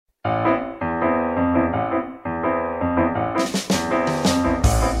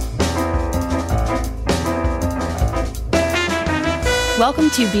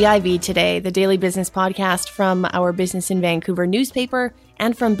Welcome to BIV Today, the daily business podcast from our Business in Vancouver newspaper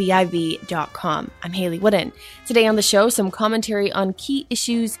and from BIV.com. I'm Hayley Wooden. Today on the show, some commentary on key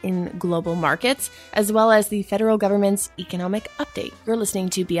issues in global markets, as well as the federal government's economic update. You're listening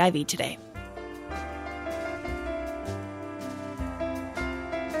to BIV Today.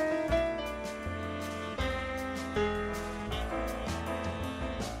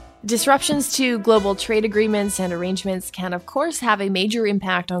 Disruptions to global trade agreements and arrangements can, of course, have a major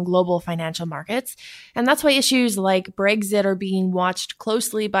impact on global financial markets. And that's why issues like Brexit are being watched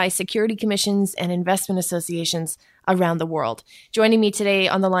closely by security commissions and investment associations around the world. Joining me today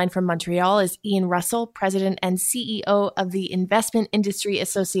on the line from Montreal is Ian Russell, President and CEO of the Investment Industry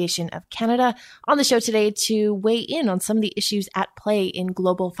Association of Canada, on the show today to weigh in on some of the issues at play in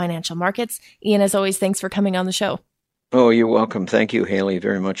global financial markets. Ian, as always, thanks for coming on the show. Oh, you're welcome. Thank you, Hayley,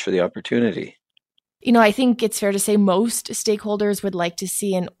 very much for the opportunity. You know, I think it's fair to say most stakeholders would like to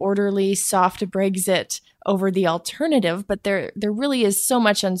see an orderly, soft Brexit over the alternative, but there really is so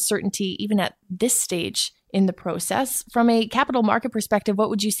much uncertainty even at this stage in the process. From a capital market perspective, what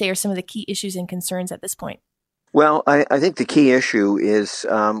would you say are some of the key issues and concerns at this point? Well, I think the key issue is,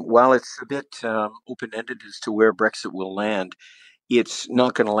 while it's a bit open-ended as to where Brexit will land, it's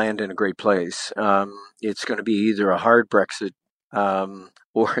not going to land in a great place. It's going to be either a hard Brexit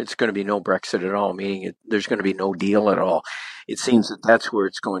or it's going to be no Brexit at all, meaning there's going to be no deal at all. It seems that that's where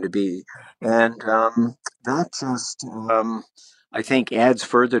it's going to be. And that just, I think, adds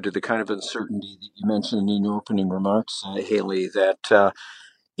further to the kind of uncertainty that you mentioned in your opening remarks, Hayley, that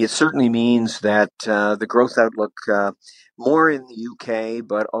it certainly means that the growth outlook, more in the UK,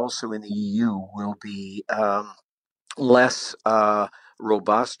 but also in the EU, will be less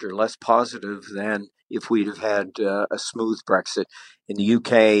robust or less positive than if we'd have had a smooth Brexit. In the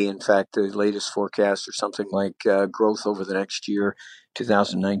UK, in fact, the latest forecast or something like growth over the next year,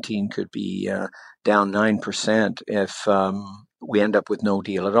 2019, could be down 9% if we end up with no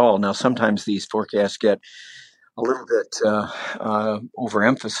deal at all. Now, sometimes these forecasts get a little bit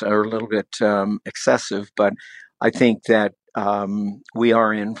overemphasized or a little bit excessive, but I think that we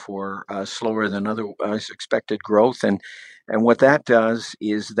are in for slower than otherwise expected growth. And what that does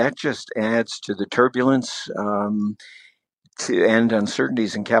is that just adds to the turbulence and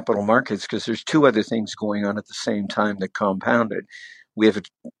uncertainties in capital markets, because there's two other things going on at the same time that compound it. We have a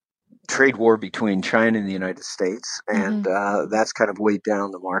trade war between China and the United States, and that's kind of weighed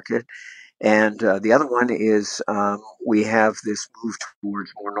down the market. And the other one is we have this move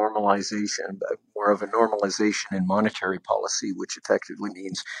towards more normalization, more of a normalization in monetary policy, which effectively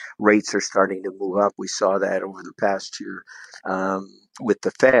means rates are starting to move up. We saw that over the past year with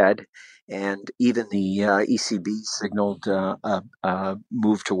the Fed, and even the ECB signaled a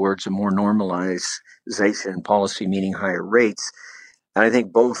move towards a more normalization policy, meaning higher rates. And I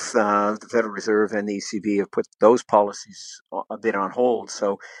think both the Federal Reserve and the ECB have put those policies a bit on hold.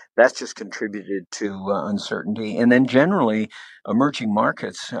 So that's just contributed to uncertainty. And then generally, emerging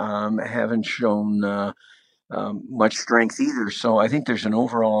markets haven't shown much strength either. So I think there's an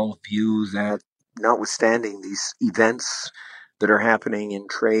overall view that notwithstanding these events that are happening in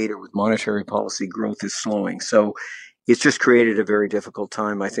trade or with monetary policy, growth is slowing. So it's just created a very difficult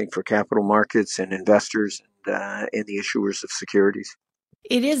time, I think, for capital markets and investors and the issuers of securities.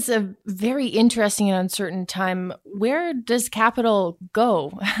 It is a very interesting and uncertain time. Where does capital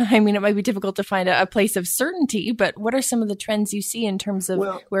go? I mean, it might be difficult to find a place of certainty, but what are some of the trends you see in terms of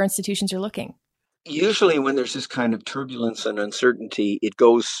where institutions are looking? Usually when there's this kind of turbulence and uncertainty,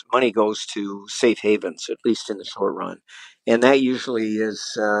 money goes to safe havens, at least in the short run. And that usually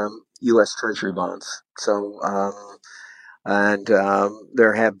is U.S. Treasury bonds. So,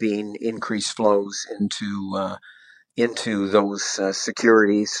 there have been increased flows into those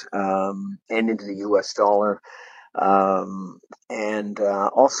securities and into the U.S. dollar, and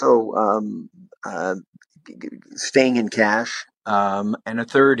also staying in cash. And a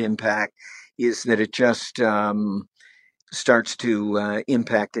third impact is that it just starts to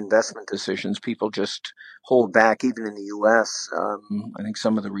impact investment decisions. People just hold back, even in the U.S. I think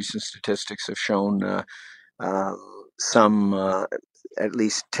some of the recent statistics have shown some, at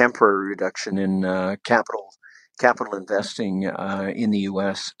least temporary reduction in capital investing in the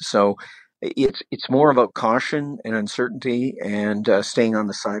U.S. So it's more about caution and uncertainty and staying on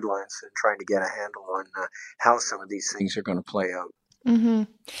the sidelines and trying to get a handle on how some of these things are going to play out. Mm-hmm.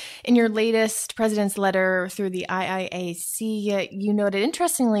 In your latest President's letter through the IIAC, you noted,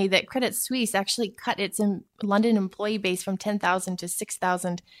 interestingly, that Credit Suisse actually cut its London employee base from 10,000 to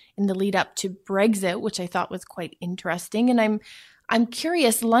 6,000 in the lead up to Brexit, which I thought was quite interesting. And I'm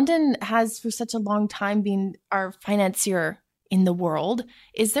curious, London has for such a long time been our financier in the world.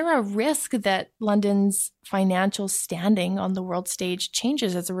 Is there a risk that London's financial standing on the world stage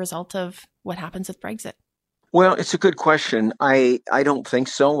changes as a result of what happens with Brexit? Well, it's a good question. I don't think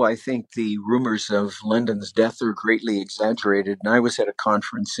so. I think the rumors of London's death are greatly exaggerated. And I was at a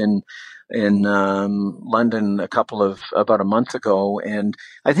conference in London about a month ago, and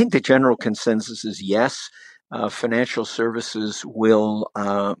I think the general consensus is yes. Financial services will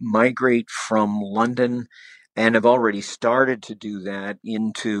migrate from London, and have already started to do that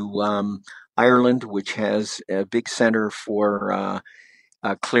into Ireland, which has a big center for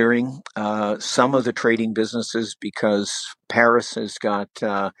clearing some of the trading businesses because Paris has got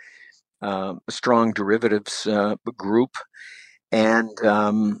a strong derivatives group, and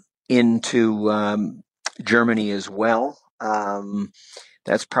into Germany as well.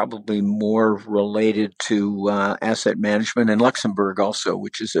 That's probably more related to asset management, and Luxembourg also,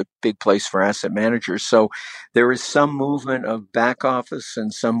 which is a big place for asset managers. So there is some movement of back office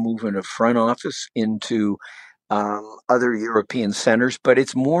and some movement of front office into other European centers, but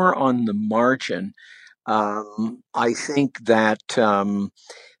it's more on the margin. I think that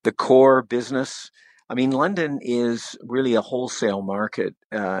the core business, I mean, London is really a wholesale market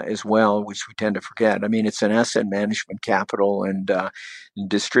as well, which we tend to forget. I mean, it's an asset management capital and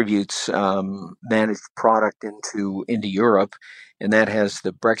distributes managed product into Europe, and that has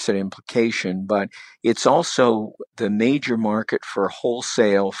the Brexit implication. But it's also the major market for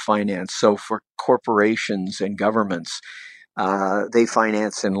wholesale finance. So for corporations and governments, they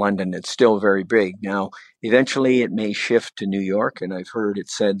finance in London. It's still very big. Now, eventually it may shift to New York, and I've heard it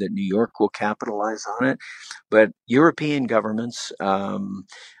said that New York will capitalize on it. But European governments,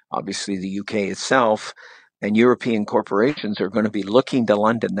 obviously the UK itself, and European corporations are going to be looking to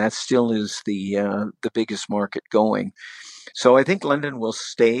London. That still is the biggest market going. So I think London will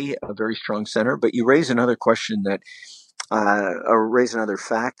stay a very strong center. But you raise another question that, or raise another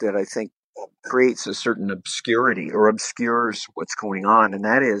fact that I think creates a certain obscurity or obscures what's going on, and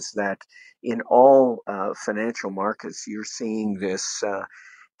that is that in all financial markets, you're seeing this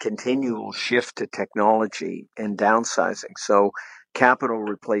continual shift to technology and downsizing. So capital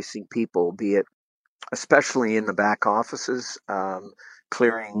replacing people, be it especially in the back offices,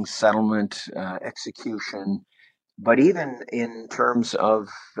 clearing, settlement, execution, but even in terms of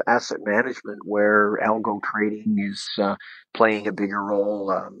asset management, where algo trading is playing a bigger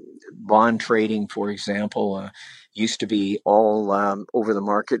role, bond trading, for example, used to be all over the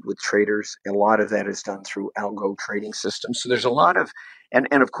market with traders. A lot of that is done through algo trading systems. So there's a lot of, and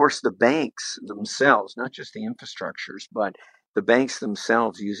of course, the banks themselves, not just the infrastructures, but the banks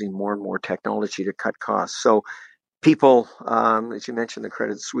themselves using more and more technology to cut costs. So people, as you mentioned, the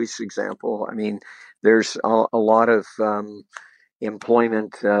Credit Suisse example, I mean, there's a lot of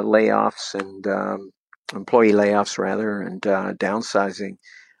employment layoffs and employee layoffs, rather, and downsizing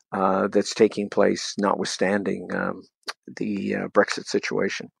that's taking place, notwithstanding the Brexit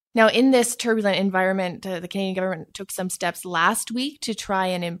situation. Now, in this turbulent environment, the Canadian government took some steps last week to try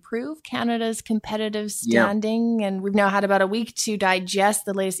and improve Canada's competitive standing. Yeah. And we've now had about a week to digest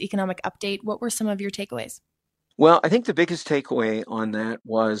the latest economic update. What were some of your takeaways? Well, I think the biggest takeaway on that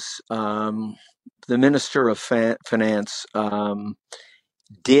was the Minister of Finance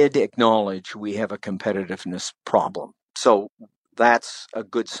did acknowledge we have a competitiveness problem. So that's a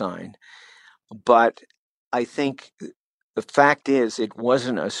good sign. But I think the fact is it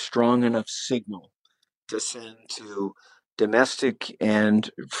wasn't a strong enough signal to send to domestic and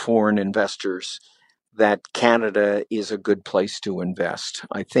foreign investors that Canada is a good place to invest.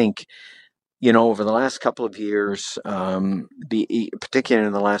 I think, you know, over the last couple of years, particularly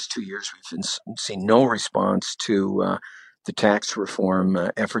in the last 2 years, we've seen no response to the tax reform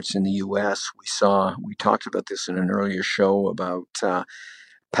efforts in the U.S. We talked about this in an earlier show about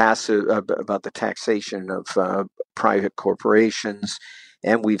about the taxation of private corporations,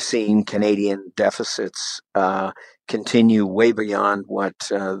 and we've seen Canadian deficits continue way beyond what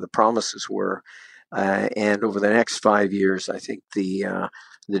the promises were. And over the next 5 years, I think the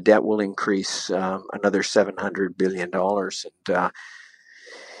debt will increase another $700 billion. And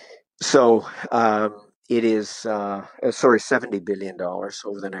so it is, $70 billion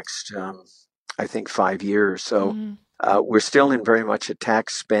over the next, I think, 5 years. So we're still in very much a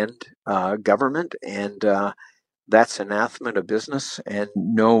tax spend government, and that's anathema to business, and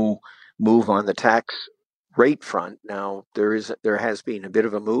no move on the tax rate front. Now, there has been a bit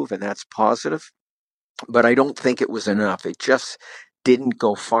of a move, and that's positive, but I don't think it was enough. It just didn't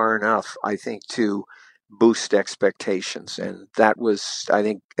go far enough, I think, to boost expectations. And that was, I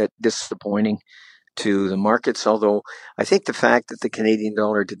think, disappointing to the markets, although I think the fact that the Canadian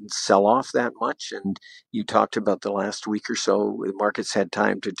dollar didn't sell off that much, and you talked about the last week or so, the markets had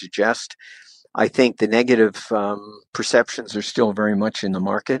time to digest. I think the negative perceptions are still very much in the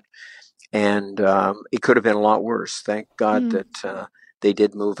market, and it could have been a lot worse. Thank God that they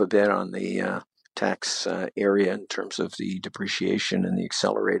did move a bit on the tax area in terms of the depreciation and the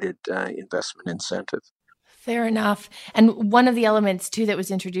accelerated investment incentive. Fair enough. And one of the elements, too, that was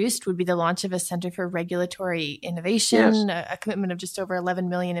introduced would be the launch of a Center for Regulatory Innovation, Yes. a commitment of just over $11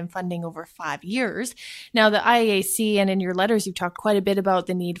 million in funding over 5 years. Now, the IAC, and in your letters, you've talked quite a bit about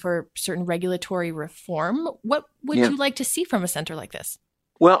the need for certain regulatory reform. What would you like to see from a center like this?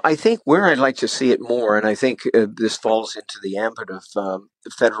 Well, I think where I'd like to see it more, and I think this falls into the ambit of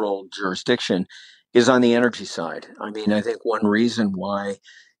the federal jurisdiction, is on the energy side. I mean, I think one reason why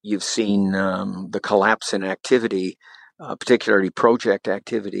you've seen the collapse in activity, particularly project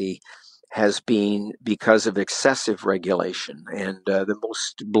activity, has been because of excessive regulation. And the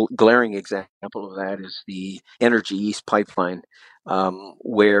most glaring example of that is the Energy East pipeline,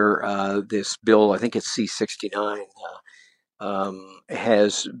 where this bill, I think it's C-69,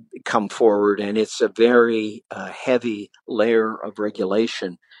 has come forward, and it's a very heavy layer of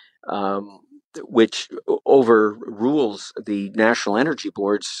regulation, which overrules the National Energy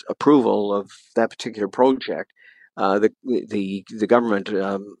Board's approval of that particular project. The government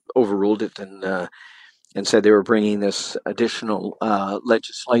overruled it and said they were bringing this additional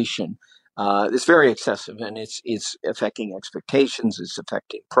legislation. It's very excessive, and it's affecting expectations. It's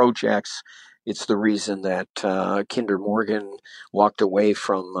affecting projects. It's the reason that Kinder Morgan walked away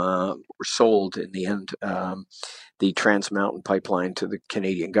from, or sold in the end, the Trans Mountain pipeline to the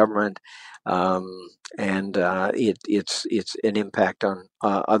Canadian government, and it's an impact on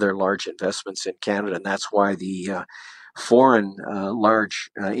other large investments in Canada, and that's why the foreign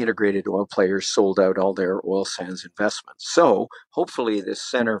large integrated oil players sold out all their oil sands investments. So hopefully, this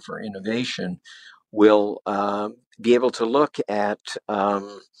Center for Innovation will be able to look at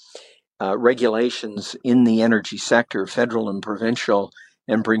regulations in the energy sector, federal and provincial,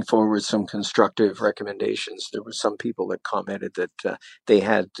 and bring forward some constructive recommendations. There were some people that commented that they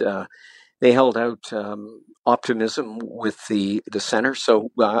held out optimism with the center. So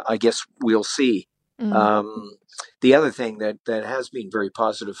I guess we'll see. The other thing that has been very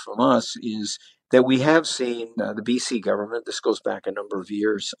positive from us is that we have seen the BC government, this goes back a number of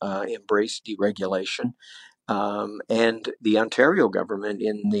years, embrace deregulation. And the Ontario government,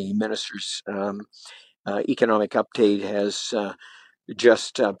 in the minister's economic update, has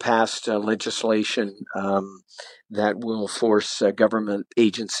just passed legislation that will force government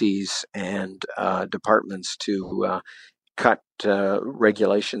agencies and departments to cut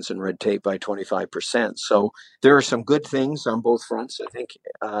regulations and red tape by 25%. So there are some good things on both fronts, I think,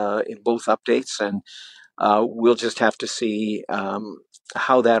 in both updates, and we'll just have to see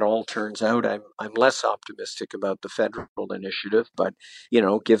how that all turns out. I'm less optimistic about the federal initiative, but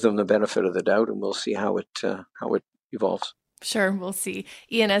give them the benefit of the doubt, and we'll see how it evolves. Sure, we'll see.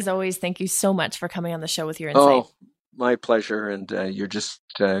 Ian, as always, thank you so much for coming on the show with your insight. Oh, my pleasure, and you're just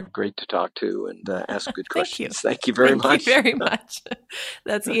great to talk to and ask good questions. Thank you very much. Thank you very much.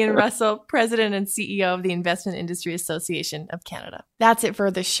 That's Ian Russell, President and CEO of the Investment Industry Association of Canada. That's it for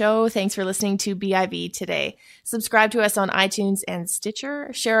the show. Thanks for listening to BIV Today. Subscribe to us on iTunes and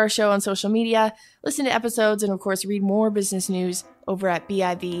Stitcher. Share our show on social media. Listen to episodes and, of course, read more business news over at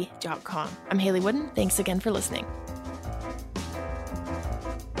BIV.com. I'm Hayley Wooden. Thanks again for listening.